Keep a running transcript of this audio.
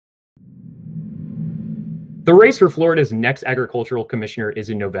The race for Florida's next agricultural commissioner is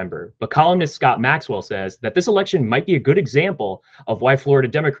in November, but columnist Scott Maxwell says that this election might be a good example of why Florida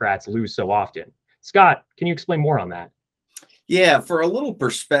Democrats lose so often. Scott, can you explain more on that? Yeah, for a little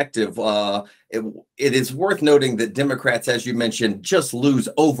perspective, it is worth noting that Democrats, as you mentioned, just lose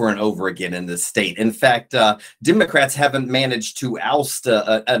over and over again in this state. In fact, Democrats haven't managed to oust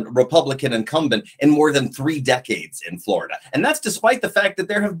a Republican incumbent in more than 3 decades in Florida. And that's despite the fact that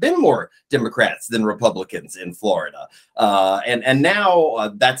there have been more Democrats than Republicans in Florida. And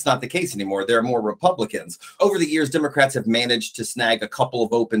now that's not the case anymore. There are more Republicans. Over the years, Democrats have managed to snag a couple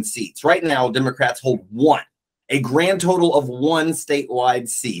of open seats. Right now, Democrats hold one. A grand total of 1 statewide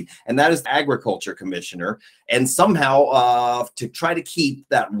seat, and that is agriculture commissioner. And somehow, to try to keep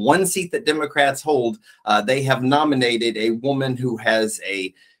that 1 seat that Democrats hold, they have nominated a woman who has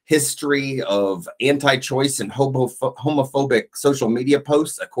a history of anti-choice and homophobic social media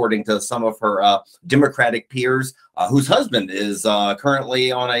posts, according to some of her Democratic peers, whose husband is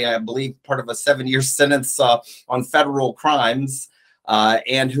currently on I believe, part of a 7-year sentence on federal crimes.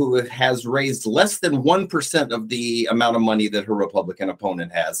 And who has raised less than 1% of the amount of money that her Republican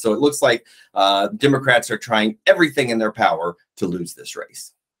opponent has. So it looks like Democrats are trying everything in their power to lose this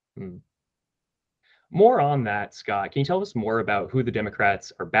race. More on that, Scott. Can you tell us more about who the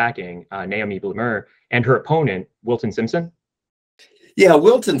Democrats are backing, Naomi Blumer, and her opponent, Wilton Simpson? Yeah,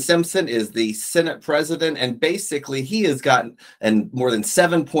 Wilton Simpson is the Senate president, and basically he has gotten more than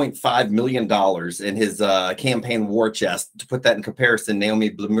 $7.5 million in his campaign war chest. To put that in comparison, Naomi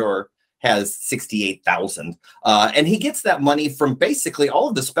Blumer has 68,000. And he gets that money from basically all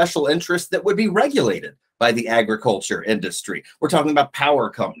of the special interests that would be regulated by the agriculture industry. We're talking about power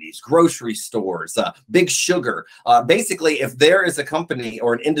companies, grocery stores, big sugar. Basically, if there is a company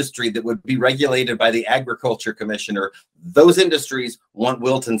or an industry that would be regulated by the agriculture commissioner, those industries want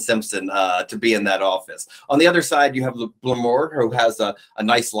Wilton Simpson to be in that office. On the other side, you have Blumer, who has a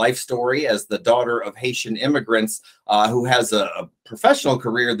nice life story as the daughter of Haitian immigrants, who has a professional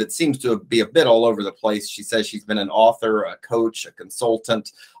career that seems to be a bit all over the place. She says she's been an author, a coach, a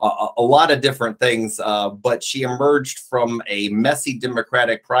consultant, a lot of different things, but she emerged from a messy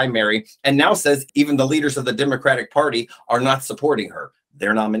Democratic primary and now says even the leaders of the Democratic Party are not supporting her,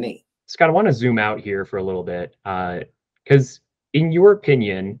 their nominee. Scott, I want to zoom out here for a little bit, because in your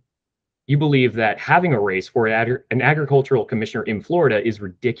opinion, you believe that having a race for an agricultural commissioner in Florida is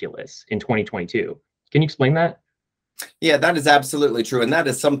ridiculous in 2022. Can you explain that? Yeah, that is absolutely true. And that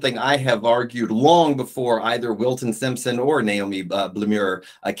is something I have argued long before either Wilton Simpson or Naomi Blumer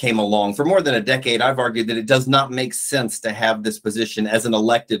came along. For more than a decade, I've argued that it does not make sense to have this position as an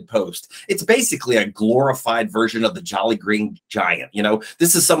elected post. It's basically a glorified version of the Jolly Green Giant. You know,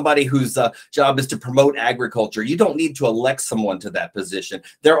 this is somebody whose job is to promote agriculture. You don't need to elect someone to that position.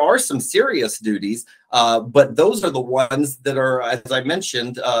 There are some serious duties, but those are the ones that are, as I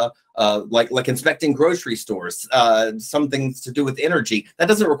mentioned, like inspecting grocery stores, some things to do with energy. That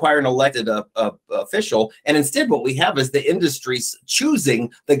doesn't require an elected official. And instead, what we have is the industries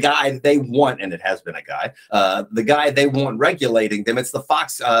choosing the guy they want, and it has been a guy, the guy they want regulating them. It's the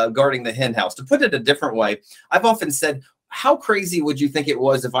fox guarding the hen house. To put it a different way, I've often said, how crazy would you think it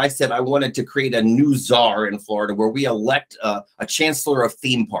was if I said I wanted to create a new czar in Florida where we elect a chancellor of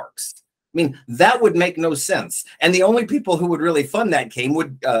theme parks? I mean, that would make no sense. And the only people who would really fund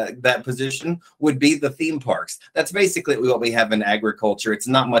that position would be the theme parks. That's basically what we have in agriculture. It's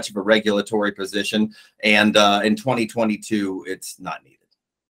not much of a regulatory position. And in 2022, it's not needed.